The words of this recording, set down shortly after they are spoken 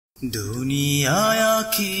দুনিয়ায়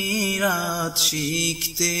আখিরাত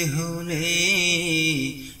শিখতে হলে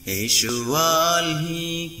এসো আল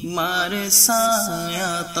হিকমার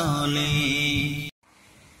ছায়া তলে।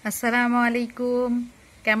 আসসালামু আলাইকুম,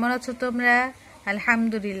 কেমন আছো তোমরা?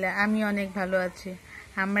 আলহামদুলিল্লাহ, আমি অনেক ভালো আছি।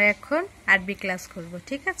 আমরা এখন আরবি ক্লাস করব,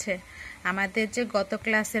 ঠিক আছে? আমাদের যে গত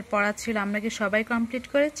ক্লাসের পড়া ছিল আমরা কি সবাই কমপ্লিট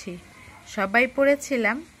করেছি? সবাই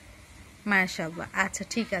পড়েছিলাম, মাশাআল্লাহ। আচ্ছা,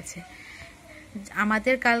 ঠিক আছে।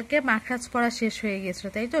 আমাদের কালকে মাখরাজ পড়া শেষ হয়ে গেছিল,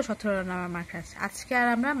 তাই তো? 17 নম্বর মাখরাজ। আজকে আর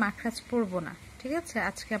আমরা মাখরাজ পড়বো না, ঠিক আছে?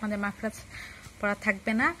 আজকে আমাদের মাখরাজ পড়া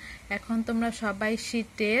থাকবে না। এখন তোমরা সবাই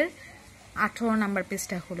শীটের 18 নম্বর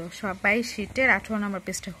পৃষ্ঠা খুলো। সবাই শীটের 18 নম্বর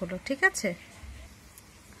পৃষ্ঠা খুলো, ঠিক আছে?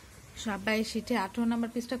 সবাই শীটে 18 নম্বর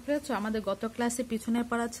পৃষ্ঠা খুলেছো? আমাদের গত ক্লাসে পিছনে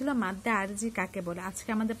পড়া ছিল মাদ্দে আরজি কাকে বলে। আজকে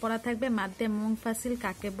আমাদের পড়া থাকবে মাদ্দে মুনফাসিল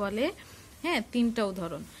কাকে বলে। হ্যাঁ, 3টা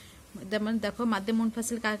উদাহরণ। যেমন দেখো, মাদ্দে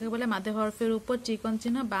মুনফাসিল কাকে বলে? মাদ্দে হরফের উপর চিকন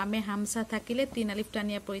চিহ্ন বামে হামসা থাকিলে 3 আলিফ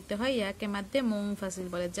টানিয়া পড়তে হয়, ইয়াকে মাদ্দে মুনফাসিল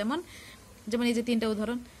বলে। যেমন এই যে 3টা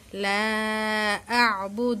উদাহরণ, লা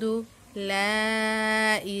আ'বুদু, লা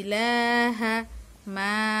ইলাহা,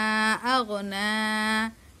 মা আগনা।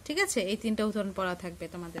 ঠিক আছে, এই 3টা উদাহরণ পড়া থাকবে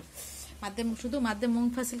তোমাদের। শুধু মাদ্দে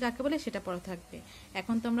মুনফাসিল কাকে বলে সেটা পড়া থাকবে।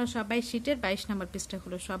 এখন তোমরা সবাই শীটের 22 নম্বর পৃষ্ঠা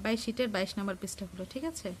খুলো। সবাই শীটের 22 নম্বর পৃষ্ঠা খুলো, ঠিক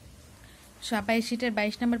আছে? সবাই শীটের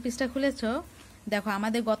 22 নম্বর পৃষ্ঠা খুলেছো? দেখো,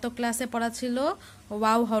 আমাদের গত ক্লাসে পড়া ছিল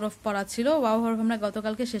ওয়াও হরফ পড়া ছিল। ওয়াও হরফ আমরা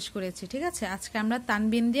গতকালকে শেষ করেছি, ঠিক আছে? আজকে আমরা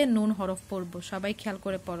তানবিন দিয়ে নুন হরফ পড়বো। সবাই খেয়াল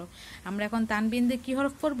করে পড়ো। আমরা এখন তানবিন দিয়ে কি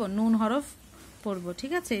হরফ পড়বো? নুন হরফ পড়বো,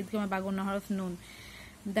 ঠিক আছে? এদিকে আমার বাগুন্না হরফ নুন।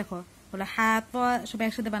 দেখো, বলো হাত, সবাই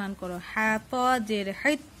একসাথে বানান করো। হাত জের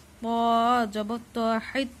হাইত, প জবত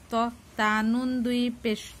হাইত, তানুন 2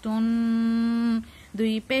 পেশতুন,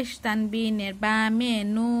 2 পেশ তানবিনের বামে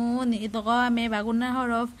নুন ইদগামে বাগুন্না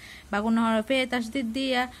হরফে তাসদিদ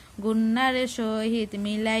দিয়া গুন্নার সহিত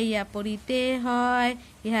মিলাইয়া পড়িতে হয়,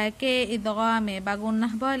 ইহাকে ইদগামে বাগুন্না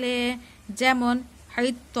বলে। যেমন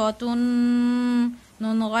হাইততুন,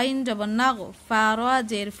 নুন গাইন জবর নাগ, ফারা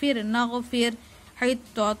জের ফির নাগফির,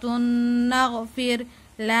 হাইততুন নাগফির,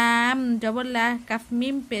 লাম জবর লা, কাফ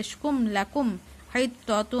মিম পেশ কুম লাকুম,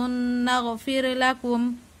 হাইততুন নাগফির লাকুম।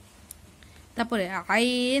 তারপরে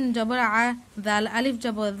আইন জবর আ, দাল আলিফ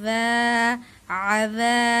জবর দা,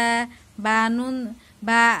 আযা,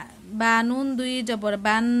 বানুন 2 জবর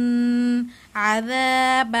বান,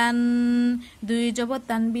 আযাবান, 2 জবর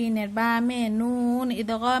তানবিনের বামে নুন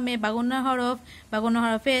ইদগামে বাগুন্না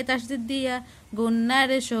হরফে তাসদিদ দিয়া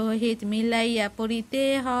গুন্নার সহিত মিলাইয়া পড়িতে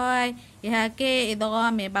হয়, ইহাকে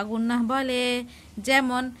ইদগামে বাগুন্না বলে।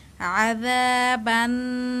 যেমন আযাবান,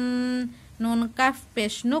 নুন কাফ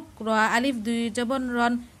পেশ নুক, র আলিফ 2 জবর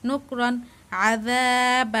রন, নুকরন,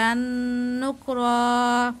 আযাবান নুকর।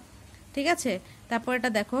 ঠিক আছে? তারপর এটা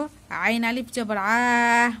দেখো, আইন আলিফ জবর আ,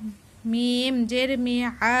 মিম জের মি,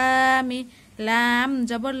 আমি, লাম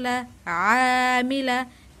জবর লা, আমিলা,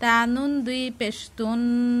 তানুন 2 পেশতুন,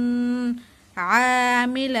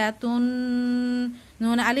 আমিলাতুন,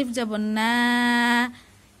 নুন আলিফ জবর না,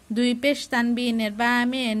 2 পেশ তানবিনের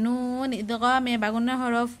বামে নুন ইদগামে বাগুন্না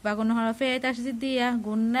হরফে তাসদিদ দিয়া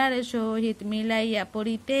গুন্নার সহিত মিলাইয়া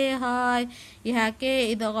পড়িতে হয়, ইহাকে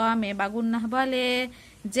ইদগামে বাগুন্না বলে।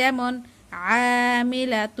 যেমন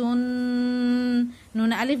আমিলাতুন, নুন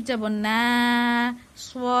আলিফ জবর না,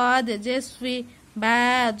 সাদ জেসফি, বা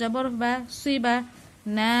জবর বা, সুইবা,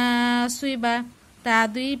 না সুইবা, তা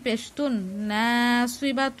 2 পেশতুন, না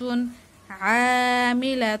সুইবাতুন,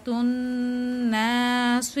 আমিলাতুন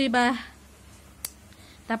নাসিবা।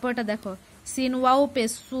 তারপর এটা দেখো, সিন ওয়াও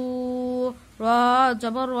পেশু, র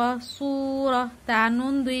জবর র, সুর,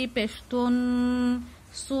 তানুন 2 পেশতুন,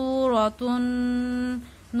 সুরতুন,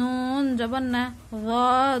 নুন জবর না, র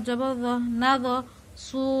জবর র, নাদ,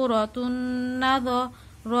 সুরতুন নাদ,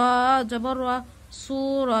 র জবর র,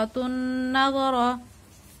 সুরতুন নাদর।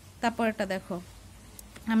 তারপর এটা দেখো,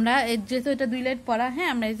 আমরা যেহেতু এটা 2 লাইন পড়া, হ্যাঁ,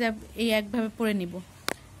 আমরা এই একভাবে পড়ে নিব।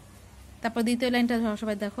 তারপর দ্বিতীয় লাইনটা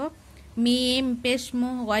সবাই দেখো, মিম পেশ মু,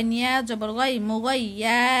 গয়নিয়া জবর গই, মুগই,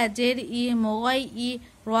 ইয়া জের ই, মুগই ই,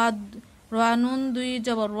 রানুন 2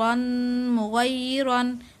 জবর রন, মুগই রন,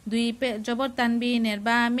 2 জবর তানবিনের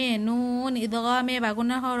বামে নুন ইদগামে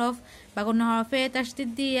বাগুন্না হরফে তাসদিদ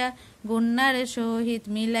দিয়া গুন্নার সহিত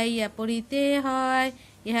মিলাইয়া পড়িতে হয়,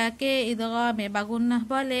 ইহাকে ইদগামে বাগুন্না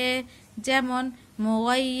বলে। যেমন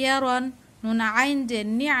মুগাইয়ারন, নুন আইন জের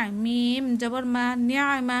নিআ, মিম জবর মা,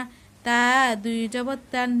 নিআমা, তা 2 জবর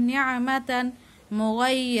তান, নিআমাতান,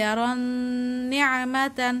 মুগাইয়ারন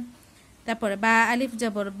নিআমাতান। তারপরে বা আলিফ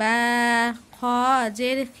জবর বা, খ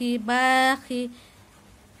জের খি, বাখি,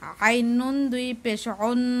 আইন নুন দুই পেশ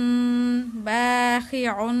অন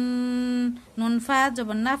বাখিউন নুন ফা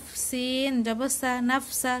জবর নাফ সিন জবর সা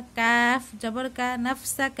নাফসা কাফ জবর কা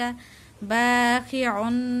নাফসাকা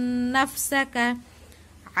বাখিউন নাফসাকা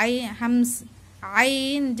আই হামস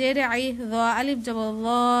আইন জের আই য আলিফ জবর য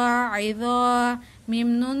আই য মিম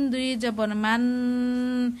নুন দুই জবর মান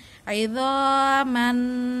আই য মান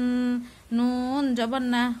নুন জবর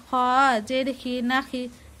না খ জের খি নাখি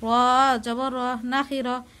র জবর র নাখি র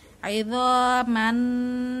আই য মান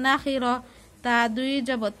নাখি র তা দুই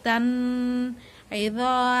জবর তান আই য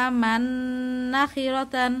মান নাখি র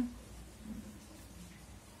তান।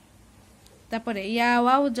 তারপরে ইয়া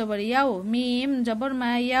ওয়াও জবর ইয়াও মিম জবর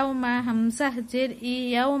মা ইয়াও মা হামসা জের ই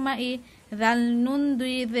ইয়াও মা ই জাল নুন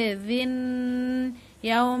দুই জে জিন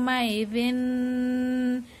ইয়াও মা ই জিন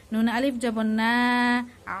নুন আলিফ জবর না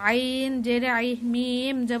আইন জের আই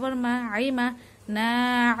মিম জবর মা আই মা না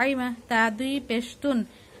আই মা তা দুই পেশতুন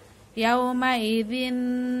ইয়াও মা ই জিন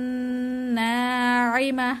না আই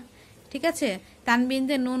মা। ঠিক আছে, তানবিন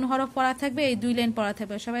যে নুন হরফ পড়া থাকবে এই 2 লাইন পড়া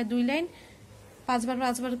থাকবে, সবাই 2 লাইন 5 বার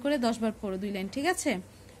 5 বার করে 10 বার পড়ো 2 লাইন। ঠিক আছে,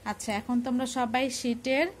 আচ্ছা এখন তোমরা সবাই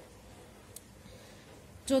শীটের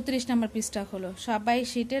 34 নম্বর পৃষ্ঠা খোলো, সবাই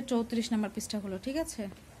শীটের 34 নম্বর পৃষ্ঠা খোলো। ঠিক আছে,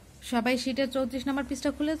 সবাই শীটের 34 নম্বর পৃষ্ঠা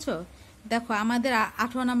খুলেছো? দেখো আমাদের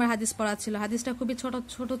 18 নম্বর হাদিস পড়া ছিল, হাদিসটা খুবই ছোট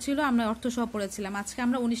ছোট ছিল, আমরা অর্থ সহ পড়েছিলাম। আজকে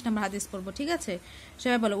আমরা 19 নম্বর হাদিস পড়বো। ঠিক আছে,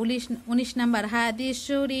 সবাই বলো 19 নম্বর হাদিস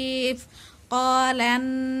শরীফ। ক্বালান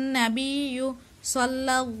নাবিয়্যু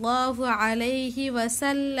সাল্লাল্লাহু আলাইহি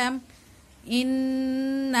ওয়াসাল্লাম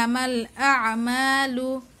ইন্নামাল আ'মালু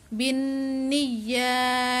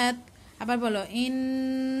বিন্নিয়াত। আবার বলো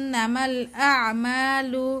ইন্নামাল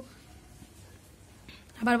আ'মালু,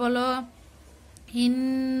 আবার বলো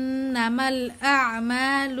ইন্নামাল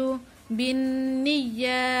আ'মালু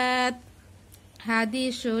বিন্নিয়াত।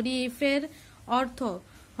 হাদিস শরীফের অর্থ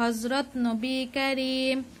হযরত নবী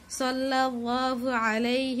করিম সাল্লাল্লাহু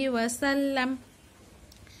আলাইহি ওয়াসাল্লাম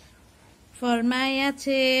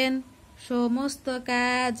ফরমায়াছেন সমস্ত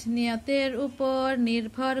কাজ নিয়তের উপর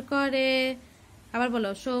নির্ভর করে। আবার বলো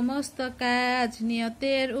সমস্ত কাজ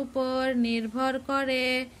নিয়তের উপর নির্ভর করে।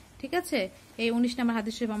 ঠিক আছে, এই 19 নম্বর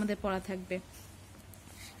হাদিস শরীফ আমাদের পড়া থাকবে।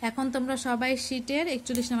 এখন তোমরা সবাই শীটের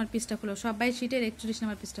 41 নম্বর পৃষ্ঠা খুলো, সবাই শীটের 41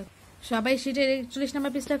 নম্বর পৃষ্ঠা, সবাই শীটের 41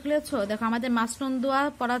 নম্বর পৃষ্ঠা খুলেছো? দেখো আমাদের মাসনুন দোয়া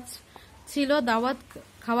পড়া ছিল, দাওয়াত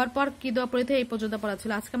খাওয়ার পর কি দোয়া পড়িতে এই পর্যন্ত পড়া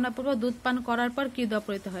ছিল। আজকে আমরা পড়বো দুধ পান করার পর কি দোয়া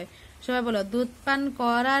পড়িতে হয়। সবাই বলো দুধ পান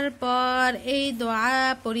করার পর এই দোয়া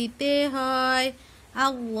পড়িতে হয়।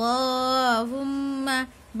 আল্লাহুম্মা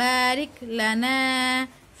বারিক লানা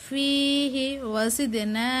ফিহি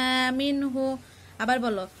ওয়াজিদনা মিনহু। আবার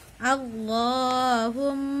বলো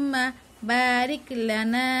আল্লাহুম্মা বারিক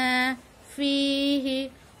লানা ফিহি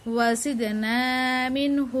ওয়াজিদনা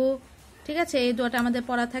মিনহু। ঠিক আছে, এই দোয়াটা আমাদের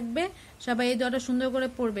পড়া থাকবে, সবাই এই দোয়াটা সুন্দর করে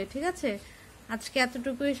পড়বে। ঠিক আছে, আজকে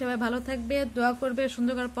এতটুকুই, সবাই ভালো থাকবে, দোয়া করবে,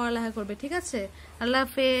 সুন্দর করে পড়ালেখা করবে। ঠিক আছে, আল্লাহ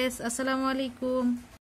হাফেজ, আসসালামু আলাইকুম।